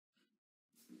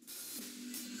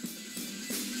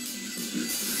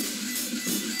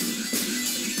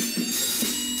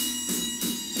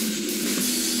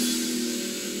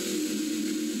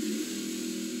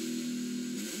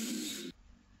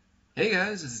Hey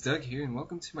guys, it's Doug here, and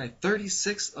welcome to my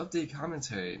 36th update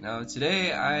commentary. Now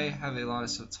today I have a lot of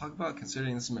stuff to talk about,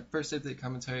 considering this is my first update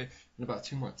commentary in about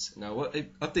 2 months. Now what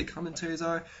update commentaries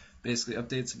are, basically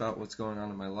updates about what's going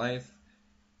on in my life,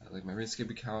 like my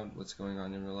RS3 account, what's going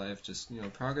on in real life, just,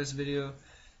 progress video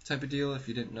type of deal. If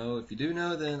you didn't know, if you do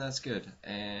know, then that's good.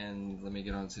 And let me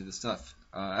get on to the stuff.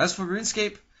 As for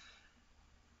RuneScape,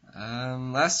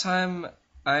 last time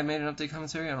I made an update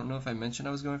commentary. I don't know if I mentioned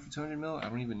I was going for 200 mil. I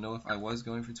don't even know if I was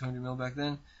going for 200 mil back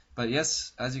then. But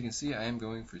yes, as you can see, I am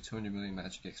going for 200 million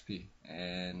magic XP.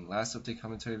 And last update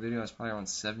commentary video, I was probably around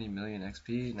 70 million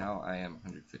XP. Now I am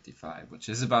 155, which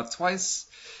is about twice,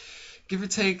 give or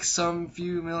take some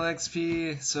few mil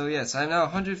XP. So yes, I'm now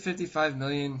 155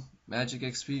 million magic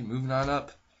XP, moving on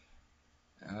up.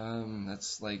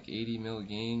 That's like 80 mil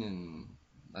gain in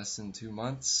less than 2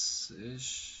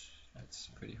 months-ish. That's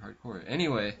pretty hardcore.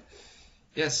 Anyway,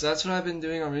 yes, that's what I've been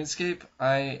doing on RuneScape.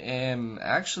 I am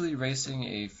actually racing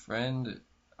a friend.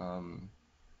 Her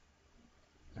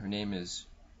name is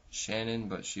Shannon,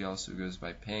 but she also goes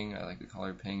by Ping. I like to call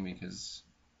her Ping because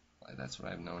that's what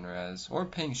I've known her as. Or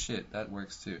Ping Shit, that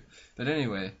works too. But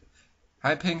anyway,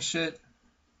 hi Ping Shit.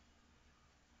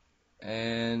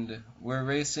 And we're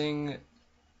racing.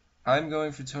 I'm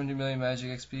going for 200 million magic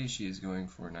XP. She is going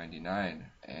for 99.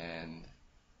 And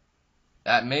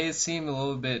that may seem a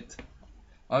little bit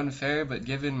unfair, but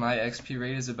given my XP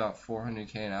rate is about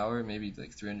 400k an hour, maybe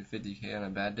like 350k on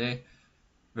a bad day,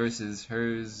 versus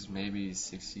hers maybe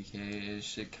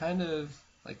 60k-ish, it kind of,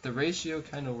 like, the ratio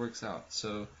kind of works out.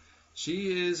 So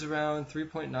she is around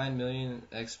 3.9 million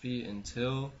XP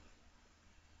until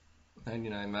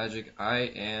 99 magic.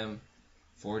 I am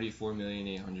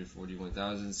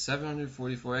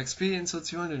 44,841,744 XP until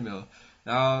 200 mil.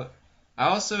 Now, I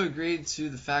also agreed to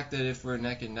the fact that if we're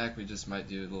neck and neck, we just might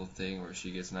do a little thing where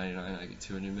she gets 99, I get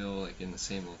 200 mil, like in the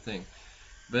same little thing.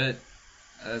 But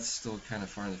that's still kind of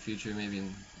far in the future, maybe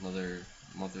in another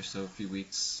month or so, a few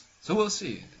weeks. So we'll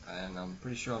see, and I'm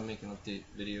pretty sure I'll make an update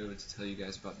video to tell you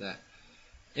guys about that.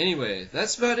 Anyway,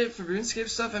 that's about it for RuneScape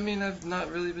stuff. I mean, I've not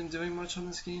really been doing much on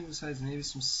this game besides maybe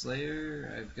some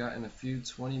Slayer. I've gotten a few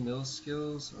 20 mil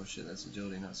skills. Oh shit, that's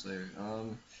agility, not Slayer.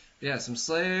 Yeah, some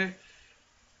Slayer.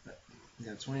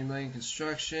 Got 20 million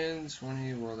construction,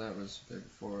 20, well that was there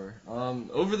before.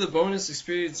 Over the bonus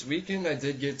experience weekend, I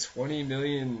did get 20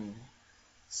 million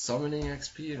summoning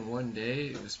XP in one day.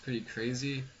 It was pretty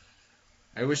crazy.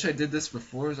 I wish I did this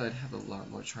before, so I'd have a lot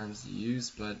more charms to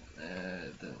use, but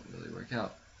it didn't really work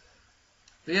out.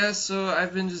 But yeah, so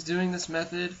I've been just doing this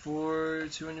method for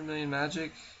 200 million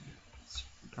magic. It's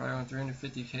probably around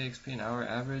 350k XP an hour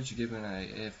average, given I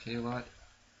AFK a lot.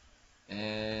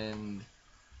 And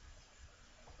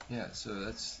yeah, so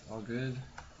that's all good.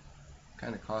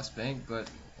 Kind of cost bank, but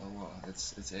oh well,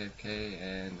 it's AFK,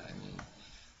 and I mean,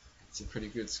 it's a pretty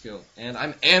good skill. And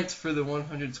I'm amped for the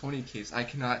 120 case. I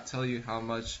cannot tell you how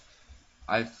much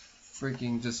I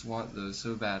freaking just want those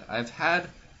so bad. I've had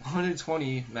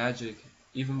 120 magic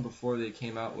even before they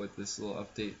came out with this little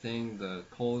update thing, the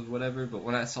polls, whatever. But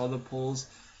when I saw the polls,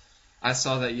 I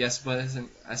saw that yes button,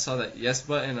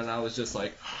 and I was just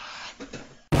like.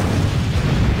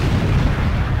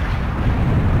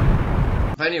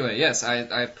 But anyway, yes,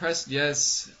 I pressed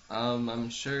yes. I'm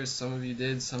sure some of you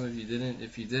did, some of you didn't.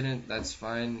 If you didn't, that's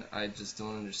fine. I just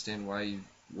don't understand why you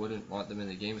wouldn't want them in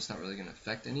the game. It's not really going to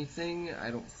affect anything, I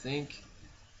don't think.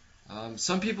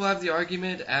 Some people have the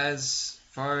argument as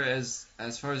far as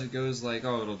it goes, like,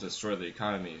 oh, it'll destroy the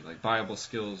economy. Like, buyable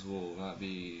skills will not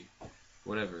be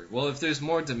whatever. Well, if there's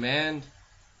more demand,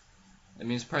 it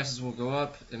means prices will go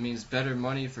up. It means better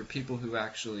money for people who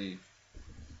actually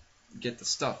get the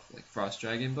stuff, like Frost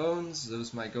Dragon Bones.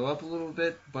 Those might go up a little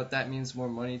bit, but that means more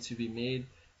money to be made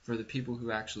for the people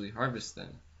who actually harvest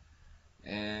them,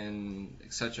 and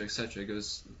etc, etc. It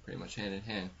goes pretty much hand in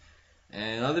hand.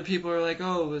 And other people are like,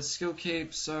 oh, the skill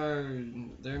capes they're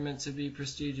meant to be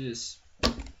prestigious.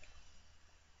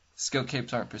 Skill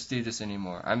capes aren't prestigious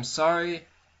anymore. I'm sorry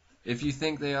if you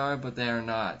think they are, but they are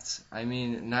not. I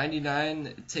mean, 99,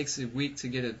 it takes a week to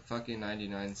get a fucking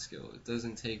 99 skill. It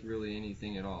doesn't take really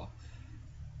anything at all.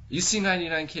 You see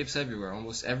 99 capes everywhere.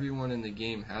 Almost everyone in the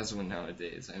game has one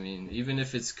nowadays. I mean, even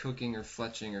if it's cooking or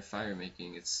fletching or fire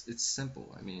making, it's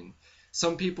simple. I mean,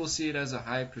 some people see it as a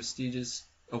high prestigious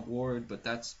award, but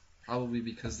that's probably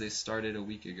because they started a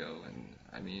week ago. And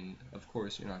I mean, of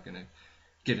course, you're not gonna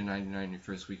get a 99 in your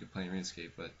first week of playing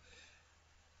RuneScape, but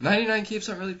 99 capes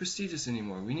aren't really prestigious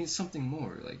anymore. We need something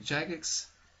more. Like Jagex,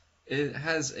 it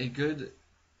has a good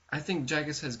I think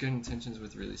Jagex has good intentions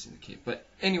with releasing the cape. But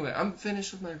anyway, I'm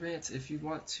finished with my rant. If you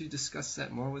want to discuss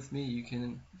that more with me, you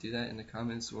can do that in the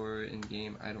comments or in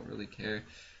game. I don't really care,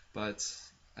 but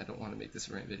I don't want to make this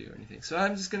a rant video or anything. So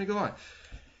I'm just gonna go on.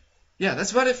 Yeah,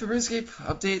 that's about it for RuneScape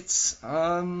updates.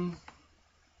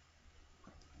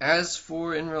 As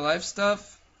for in real life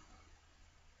stuff,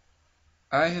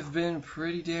 I have been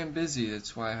pretty damn busy.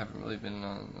 That's why I haven't really been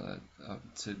on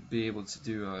to be able to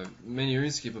do many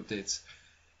RuneScape updates.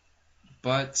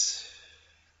 But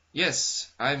yes,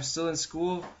 I'm still in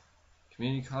school,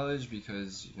 community college,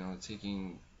 because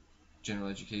taking general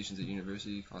education at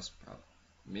university costs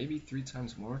maybe 3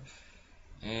 times more,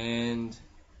 and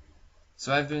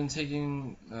so I've been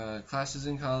taking classes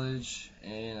in college,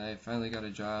 and I finally got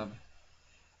a job.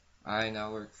 I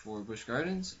now work for Busch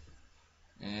Gardens,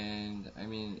 and I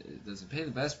mean, it doesn't pay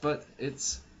the best, but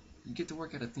you get to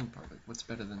work at a theme park. Like, what's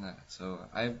better than that? So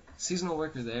I'm seasonal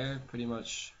worker there, pretty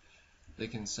much. They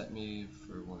can set me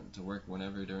to work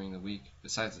whenever during the week,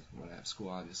 besides when I have school,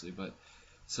 obviously. But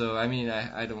so I mean,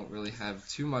 I don't really have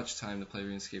too much time to play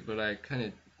RuneScape, but I kind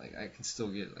of I can still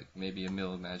get like maybe a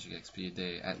mil of Magic XP a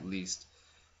day at least.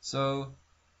 So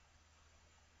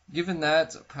given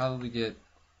that, I'll probably get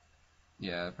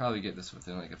this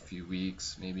within like a few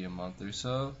weeks, maybe a month or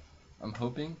so. I'm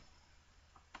hoping.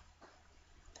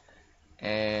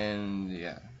 And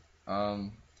yeah.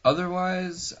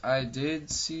 Otherwise, I did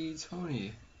see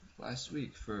Tony last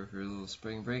week for her little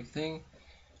spring break thing.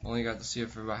 Only got to see her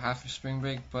for about half her spring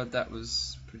break, but that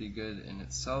was pretty good in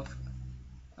itself.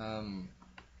 I'm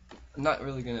not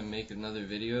really going to make another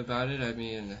video about it. I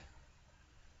mean,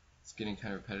 it's getting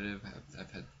kind of repetitive. I've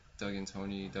had Doug and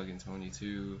Tony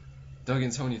 2. Doug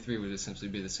and Tony 3 would essentially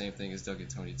be the same thing as Doug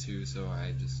and Tony 2, so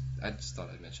I just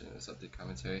thought I'd mention it in this update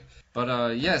commentary.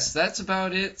 But yes, that's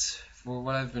about it for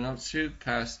what I've been up to the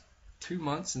past 2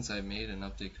 months since I made an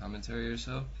update commentary or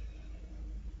so.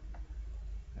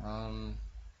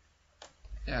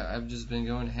 Yeah, I've just been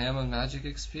going ham on Magic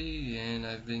XP, and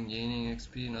I've been gaining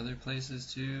XP in other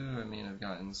places too. I mean, I've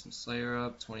gotten some Slayer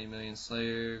up, 20 million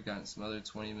Slayer, gotten some other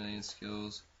 20 million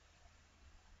skills,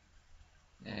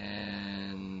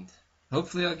 and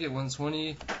hopefully I'll get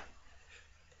 120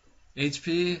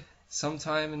 HP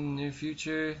sometime in the near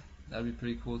future. That'd be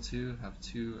pretty cool too. Have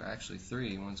 3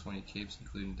 120 capes,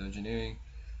 including Dungeoneering.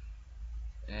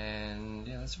 And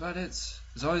yeah, that's about it.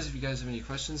 As always, if you guys have any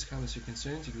questions, comments, or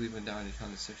concerns, you can leave them down in the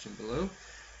comment section below.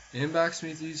 Inbox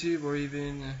me to YouTube, or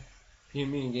even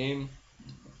PM me in game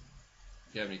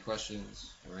if you have any questions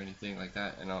or anything like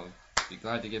that, and I'll be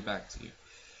glad to get back to you.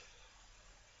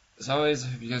 As always, I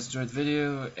hope you guys enjoyed the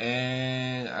video,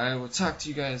 and I will talk to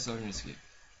you guys on RuneScape.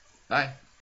 Bye!